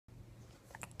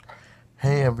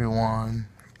Hey everyone,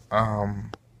 um,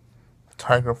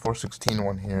 Tiger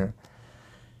 4161 here.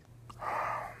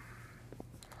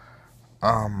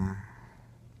 Um,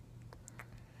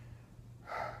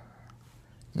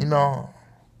 you know,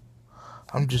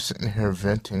 I'm just sitting here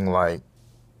venting like,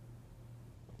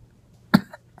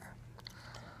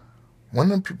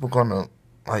 when are people gonna,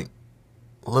 like,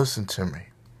 listen to me?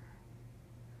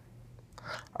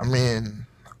 I mean,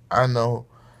 I know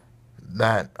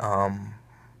that,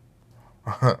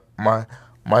 my,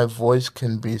 my voice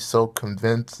can be so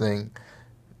convincing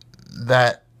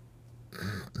that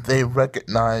they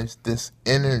recognize this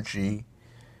energy,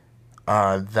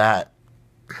 that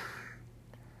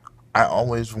I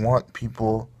always want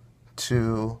people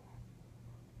to,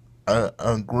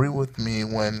 agree with me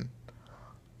when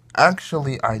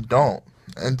actually I don't.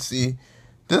 And see,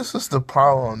 this is the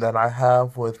problem that I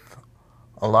have with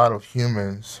a lot of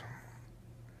humans,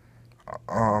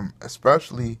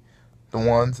 especially the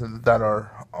ones that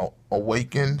are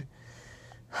awakened.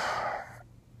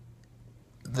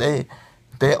 They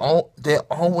they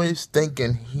always think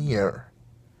in here,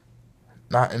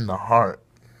 not in the heart,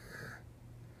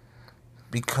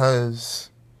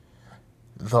 because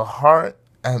the heart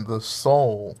and the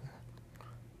soul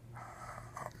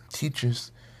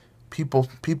teaches people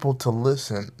to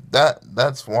listen.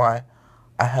 That's why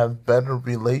I have better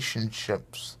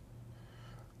relationships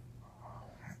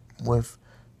with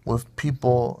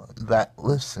people that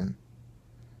listen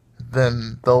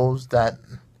than those that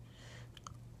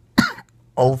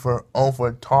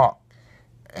over talk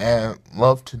and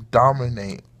love to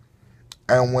dominate.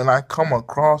 And when I come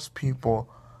across people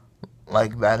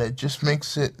like that, it just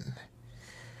makes it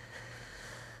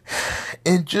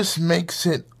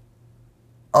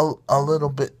a little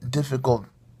bit difficult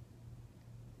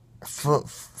for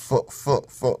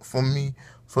me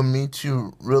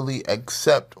to really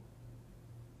accept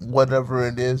whatever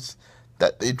it is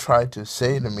that they try to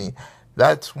say to me.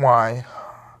 That's why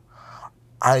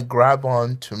I grab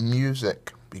on to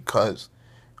music, because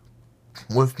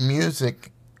with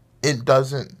music it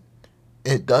doesn't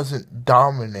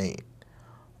dominate.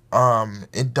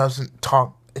 It doesn't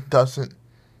talk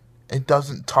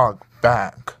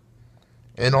back.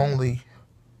 It only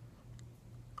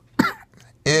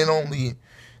it only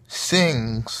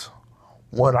sings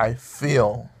what I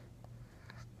feel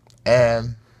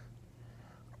and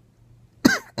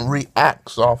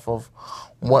reacts off of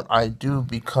what I do,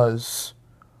 because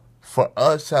for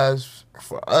us as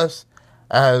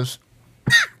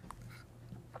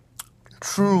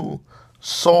true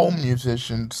soul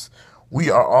musicians,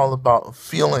 we are all about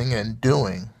feeling and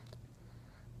doing.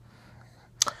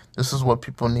 This is what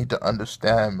people need to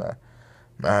understand,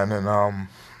 man. And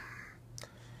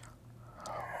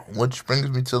which brings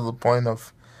me to the point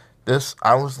of this.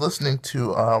 I was listening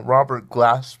to Robert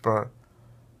Glasper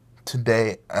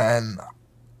today, and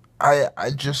I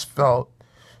just felt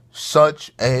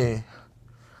such a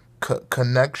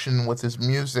connection with his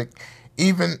music.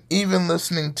 Even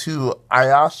listening to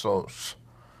Iasos.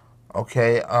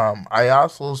 Okay,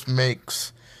 Iasos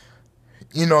makes,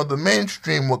 the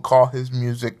mainstream would call his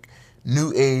music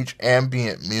new age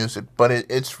ambient music, but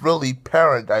it's really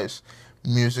paradise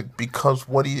music, because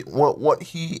what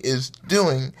he is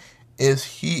doing is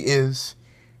he is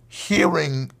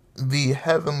hearing the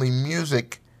heavenly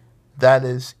music that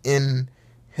is in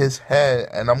his head,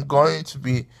 and I'm going to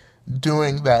be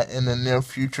doing that in the near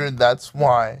future. That's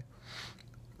why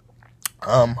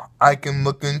I can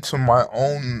look into my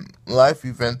own life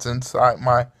events inside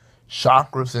my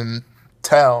chakras and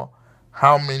tell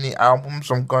how many albums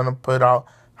I'm gonna put out,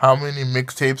 how many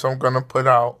mixtapes I'm gonna put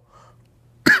out.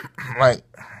 Like,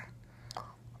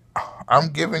 I'm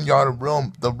giving y'all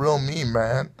the real me,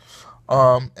 man.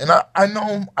 And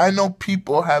I know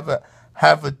people have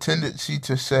a tendency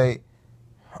to say,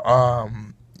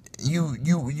 um, you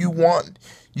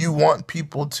want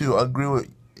people to agree with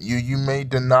you. You may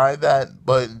deny that,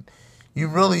 but you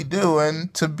really do.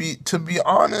 And to be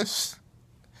honest,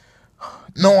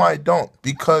 no, I don't,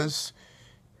 because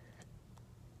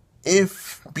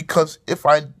if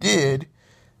I did,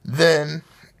 then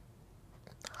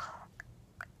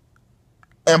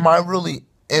am I really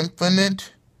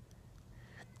infinite?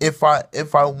 If I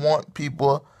want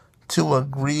people to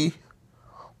agree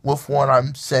with what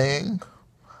I'm saying,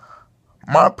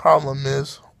 my problem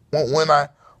is when I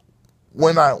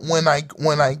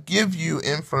give you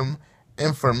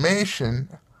information,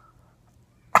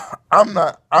 I'm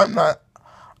not I'm not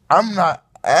I'm not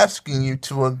asking you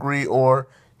to agree or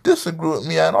disagree with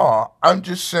me at all. I'm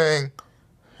just saying,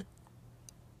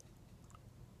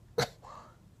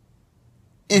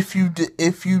 if you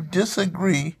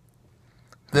disagree,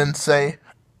 then say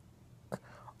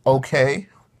okay,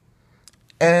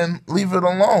 and leave it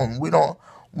alone. We don't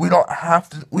have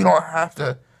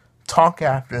to talk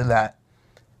after that.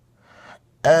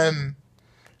 And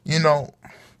you know,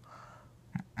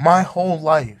 my whole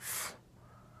life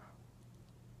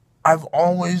I've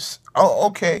always, oh,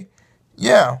 okay,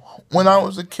 yeah, when I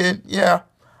was a kid, yeah,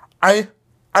 I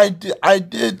I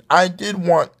did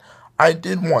want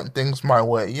things my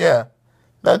way. Yeah.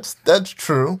 That's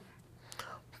true.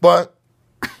 But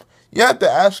you have to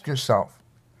ask yourself,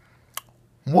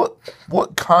 what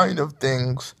what kind of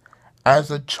things as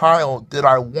a child did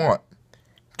I want?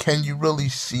 Can you really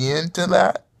see into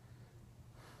that?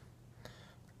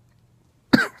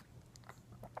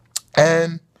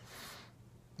 And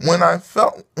when I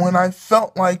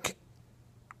felt like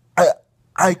I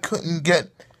I couldn't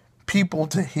get people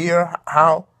to hear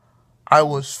how I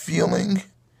was feeling,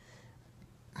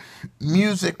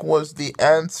 music was the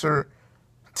answer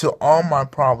to all my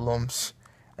problems.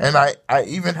 And I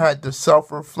even had to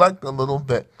self reflect a little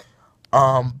bit.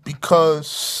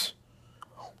 Because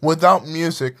without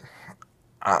music,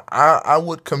 I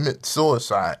would commit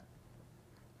suicide.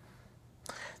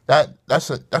 That's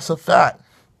a fact.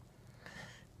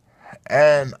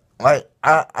 And like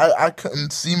I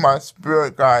couldn't see my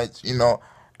spirit guides,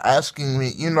 asking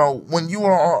me, when you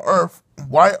were on Earth,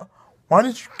 why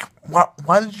did you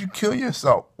why did you kill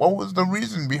yourself? What was the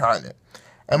reason behind it?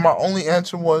 And my only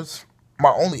answer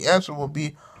would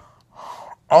be,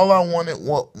 all I wanted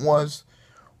was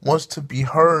to be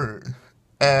heard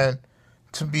and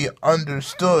to be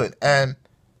understood, and,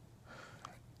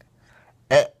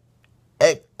 and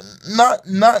not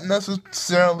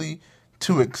necessarily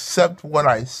to accept what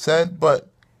I said, but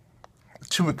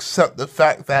to accept the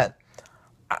fact that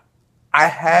I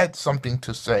had something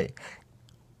to say,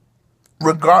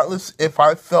 regardless if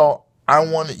I felt I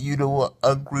wanted you to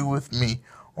agree with me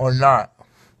or not.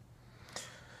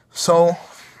 So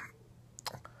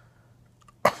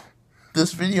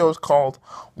this video is called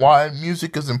 "Why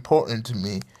Music is Important to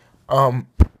Me." Um,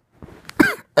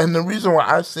 and the reason why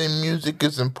I say music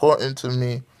is important to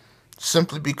me,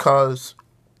 simply because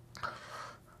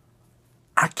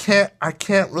I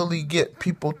can't really get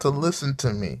people to listen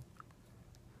to me.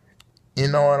 You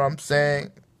know what I'm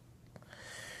saying?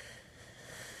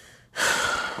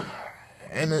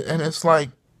 And it's like,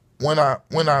 when I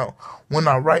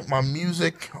write my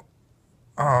music,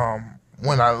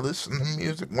 when I listen to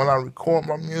music, when I record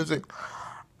my music,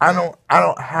 I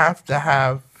don't have to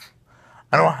have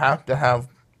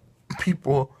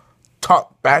people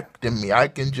talk back to me. I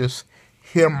can just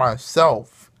hear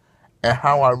myself and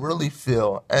how I really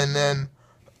feel. And then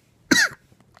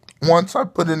once I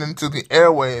put it into the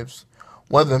airwaves,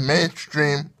 whether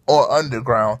mainstream or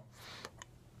underground,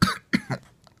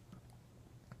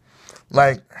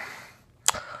 like,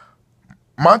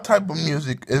 my type of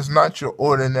music is not your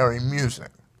ordinary music.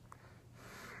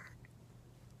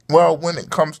 Well, when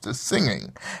it comes to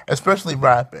singing, especially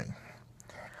rapping,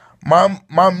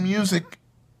 my music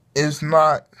is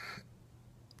not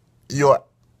your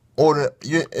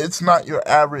it's not your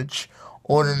average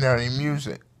ordinary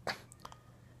music.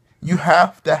 You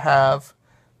have to have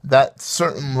that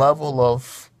certain level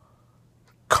of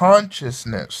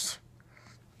consciousness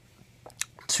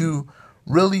to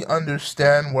really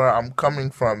understand where I'm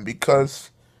coming from, because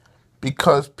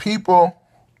people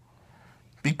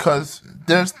because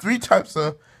there's three types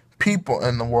of people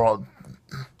in the world.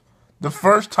 The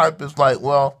first type is like,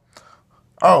 well,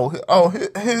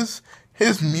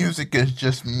 his music is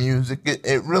just music.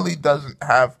 It really doesn't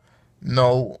have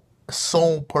no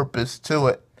soul purpose to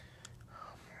it.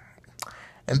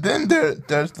 And then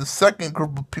there's the second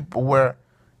group of people where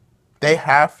they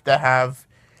have to have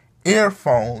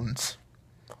earphones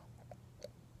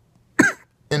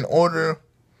in order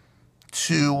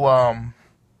to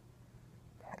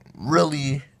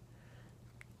really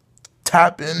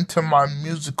tap into my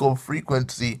musical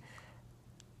frequency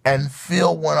and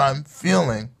feel what I'm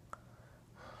feeling.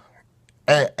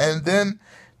 And then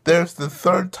there's the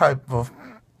third type of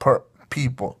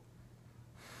people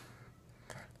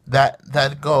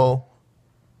that go,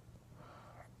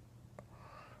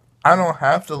 I don't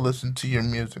have to listen to your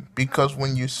music, because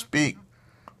when you speak,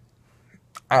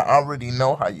 I already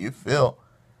know how you feel.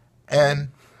 And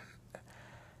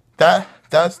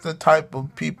that's the type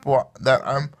of people that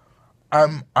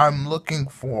I'm looking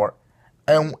for.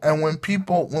 And when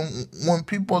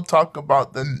people talk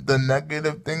about the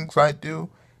negative things I do,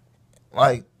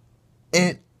 like,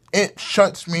 it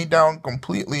shuts me down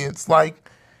completely. It's like,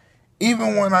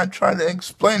 even when I try to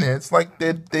explain it, it's like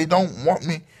they don't want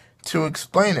me to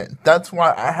explain it. That's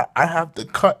why I have to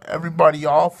cut everybody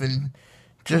off and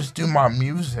just do my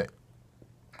music.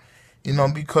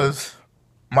 because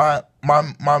my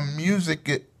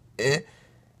music it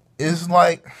is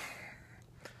like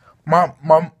my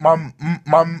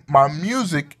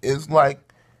music is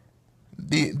like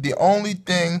the only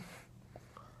thing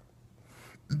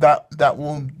that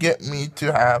will get me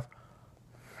to have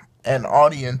an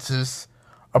audience's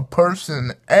a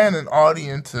person and an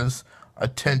audience's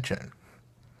attention.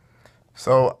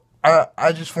 So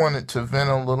I just wanted to vent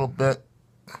a little bit.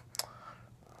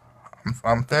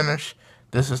 I'm finished.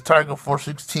 This is Tiger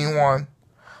 4161.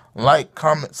 Like,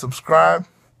 comment, subscribe,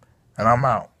 and I'm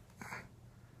out.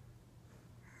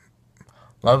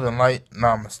 Love and light.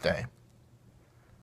 Namaste.